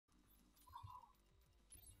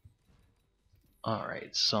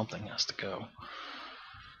Alright, something has to go.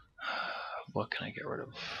 What can I get rid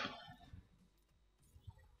of?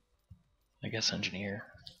 I guess engineer.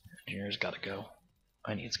 Engineer's gotta go.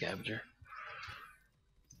 I need scavenger.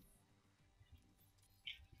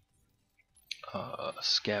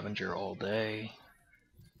 Scavenger all day.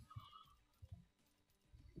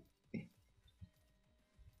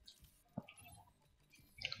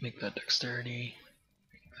 Make that dexterity.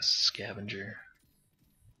 Make this scavenger.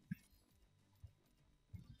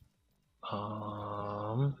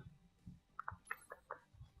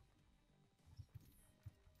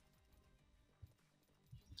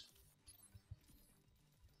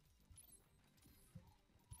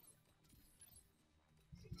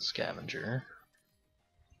 Scavenger.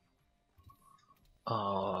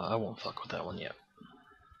 I won't fuck with that one yet.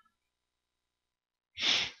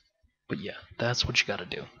 But yeah, that's what you gotta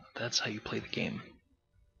do. That's how you play the game.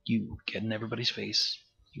 You get in everybody's face,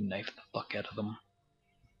 you knife the fuck out of them.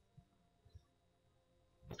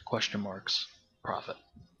 Question marks. Profit.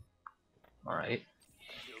 Alright.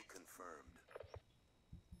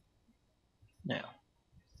 Now,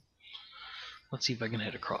 let's see if I can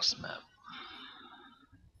hit across the map.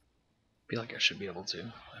 I feel like I should be able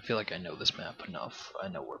to. I feel like I know this map enough. I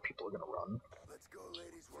know where people are gonna run. Let's go,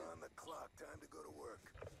 ladies. We're on the clock. Time to go to work.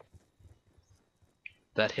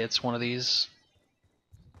 That hits one of these.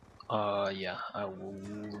 Yeah, I will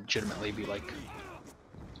legitimately be like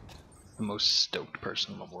the most stoked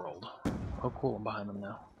person in the world. Oh cool, I'm behind them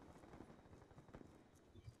now.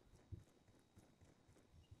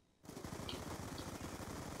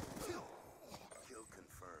 Kill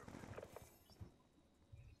confirmed.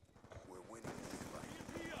 We're winning this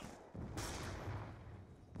fight.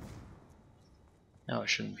 Now I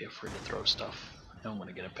shouldn't be afraid to throw stuff. I don't want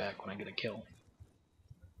to get it back when I get a kill.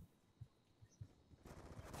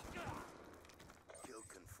 Kill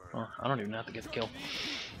confirmed. Well, I don't even have to get the kill.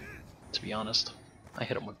 To be honest, I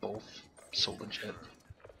hit him with both. So legit.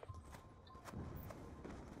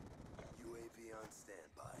 UAV on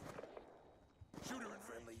standby. Shooter in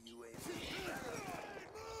friendly UAV.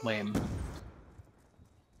 Lame.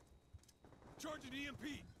 Charging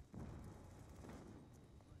EMP.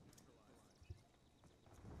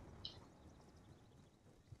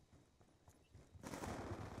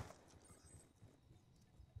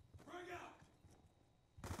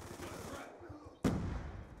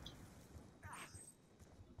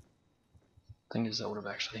 Thing is, that would have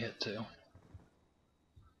actually hit too.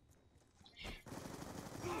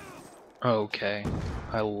 Okay.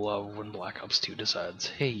 I love when Black Ops 2 decides,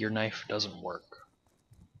 hey, your knife doesn't work.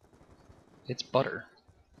 It's butter.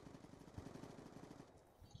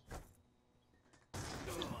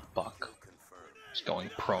 Fuck. Just going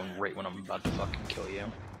prone right when I'm about to fucking kill you.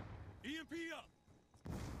 EMP up.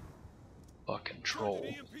 Fucking troll.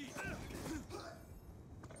 EMP.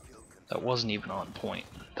 That wasn't even on point.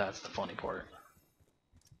 That's the funny part.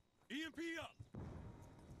 EMP up.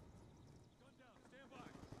 Gun down. Stand by.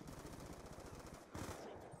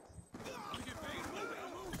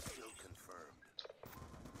 Kill confirmed.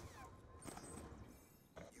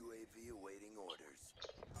 UAV awaiting orders.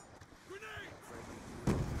 Grenade. Friendly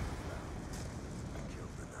UAV inbound. Kill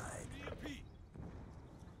denied. EMP.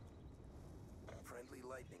 Friendly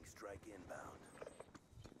lightning strike inbound.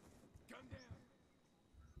 Gun down.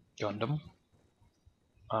 Gundam?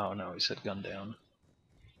 Oh no, he said gun down.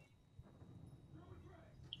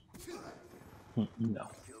 No.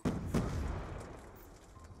 Kill confirmed.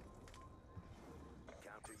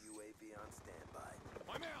 Counter UAV on standby.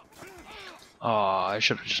 I'm out. Aw, I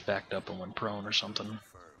should have just backed up and went prone or something.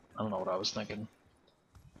 I don't know what I was thinking.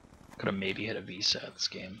 Could have maybe hit a VSAT this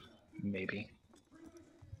game. Maybe.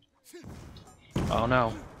 Oh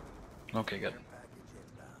no. Okay, good. Package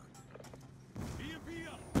inbound. EMP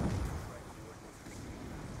up.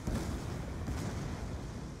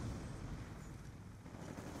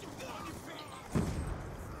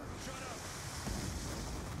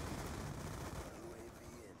 UAV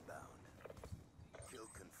inbound. Kill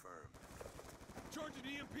confirmed. Charging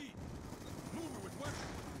EMP. Moving with weapon.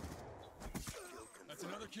 Kill confirmed. That's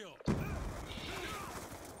another kill.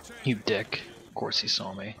 You dick. Of course he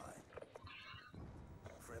saw me.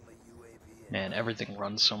 Friendly UAV Man, everything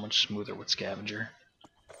runs so much smoother with Scavenger.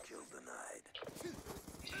 kill denied.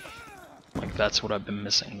 Like, that's what I've been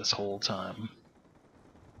missing this whole time.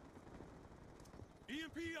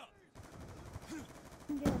 EMP up.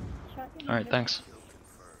 Alright, thanks.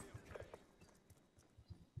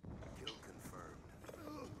 Kill confirmed.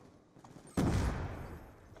 Kill confirmed.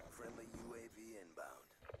 Friendly UAV inbound.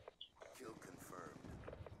 Kill confirmed.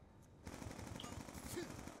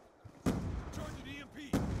 Charging EMP.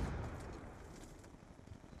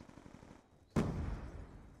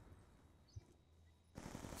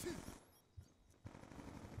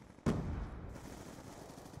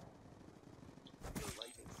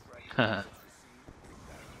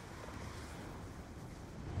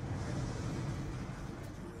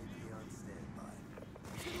 on standby.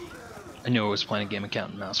 I knew I was playing a game of cat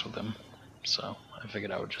and mouse with him, so I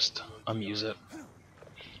figured I would just amuse it.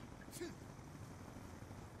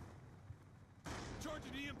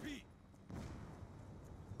 Charging EMP.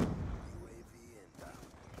 UAV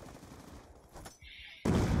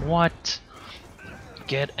inbound. What?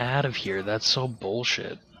 Get out of here, that's so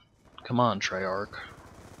bullshit. Come on, Treyarch.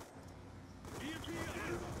 EMP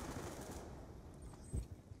up.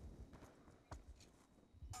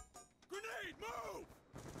 Grenade, move!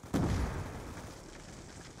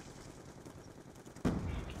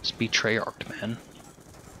 Just be Treyarched, man.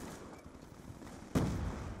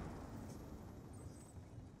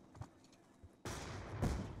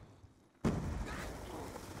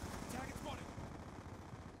 Target spotted.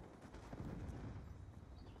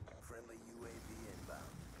 Friendly UAV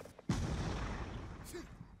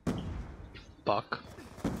inbound. Buck.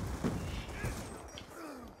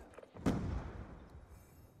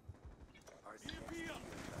 EMP up.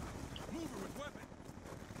 Mover with weapon.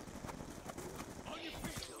 On your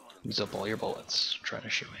feet. Use up all your bullets. Trying to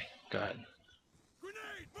shoot me. Go ahead.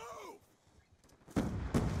 Grenade, move!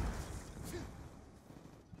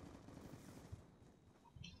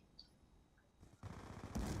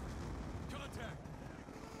 Contact.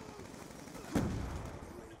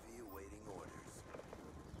 UAV awaiting orders.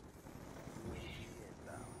 UAV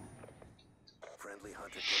inbound. Friendly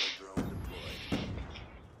hunter-killer drone deployed.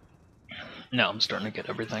 Now I'm starting to get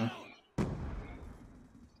everything.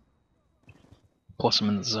 Plus I'm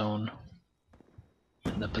in the zone.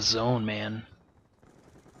 In the zone, man.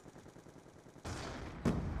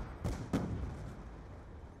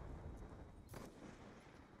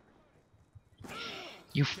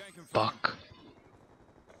 You fuck.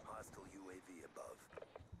 Hostile UAV above.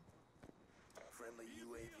 Friendly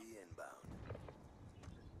UAV inbound.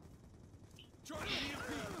 Charging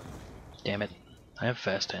EMP. Damn it. I have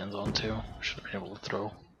fast hands on too. Should have been able to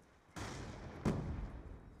throw.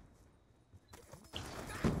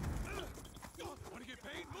 Want to get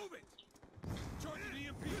paid? Move it. Charging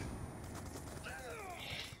EMP.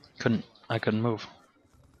 I couldn't move.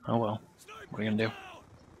 Oh well. What are you gonna do?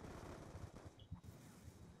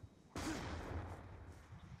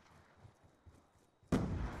 I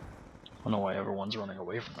don't know why everyone's running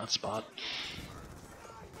away from that spot.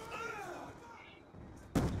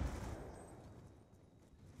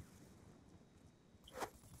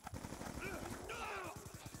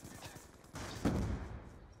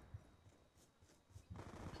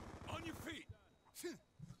 On your feet.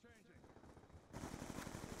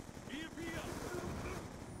 EMP up.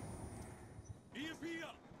 EMP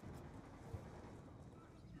up.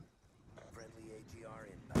 Friendly AGR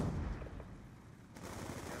inbound.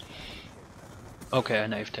 Okay, I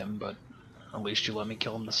knifed him, but at least you let me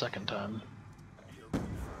kill him the second time.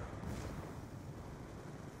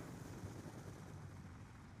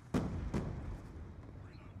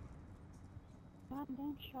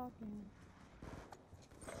 Goddamn shotgun.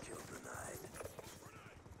 Kill denied.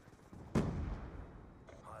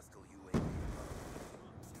 Hostile UAV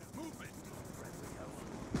above. Movement. Friendly health.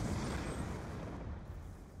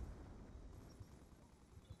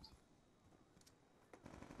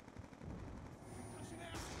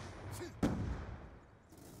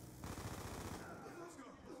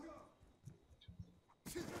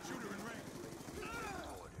 Shooter in range.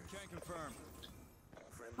 Can confirm.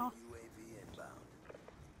 Friendly Huh. UAV inbound.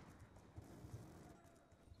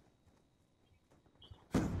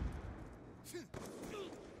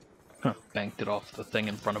 Huh, banked it off the thing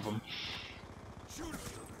in front of him. Shooter.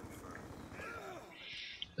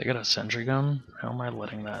 They got a sentry gun? How am I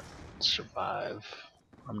letting that survive?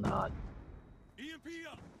 I'm not. EMP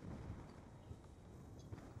up.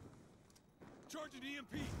 Charging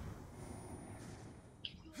EMP.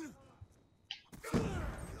 Kill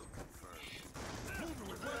confirmed. Moving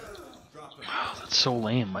with weapon. Drop it. Wow, that's so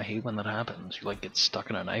lame. I hate when that happens. You like get stuck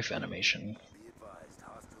in a knife animation Be advised,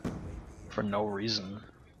 hostile UAV for no reason.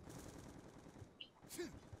 kill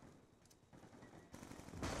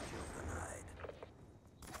denied.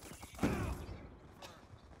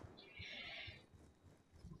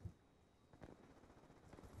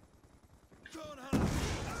 Drone hunter.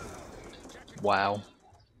 Wow.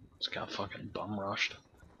 Just got fucking bum rushed.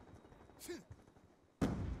 Kill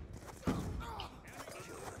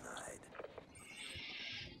denied.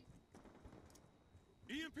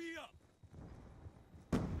 EMP up.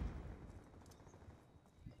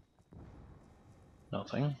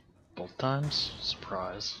 Nothing. Both times?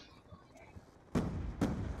 Surprise. Pressing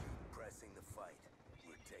the fight.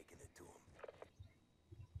 We're taking it to him.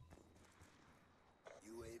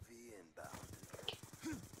 UAV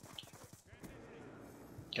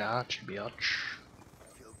Gotcha, biatch.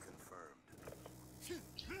 Kill confirmed.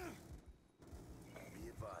 Be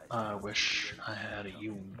advised. I wish I had a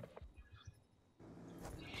you.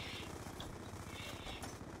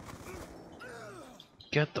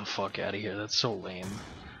 Get the fuck out of here, that's so lame.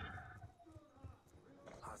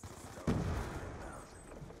 Hostile stealth inbound.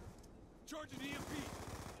 Charging EMP.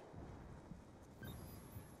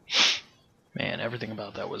 Man, everything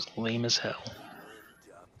about that was lame as hell.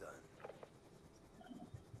 Job done.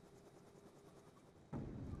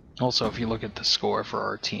 Also, if you look at the score for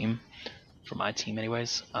our team, for my team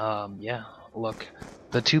anyways, yeah, look,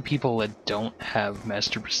 the two people that don't have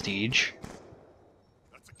Master Prestige,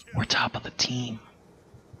 That's a kill. we're top of the team.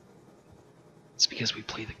 It's because we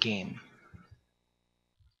play the game.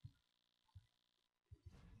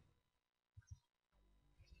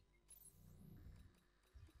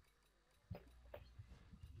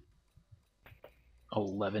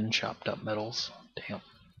 "11 chopped up medals. Damn.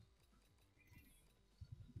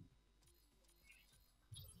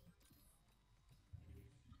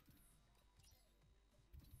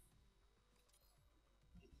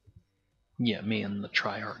 Yeah, me and the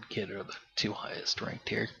tryhard kid are the two highest ranked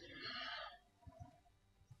here.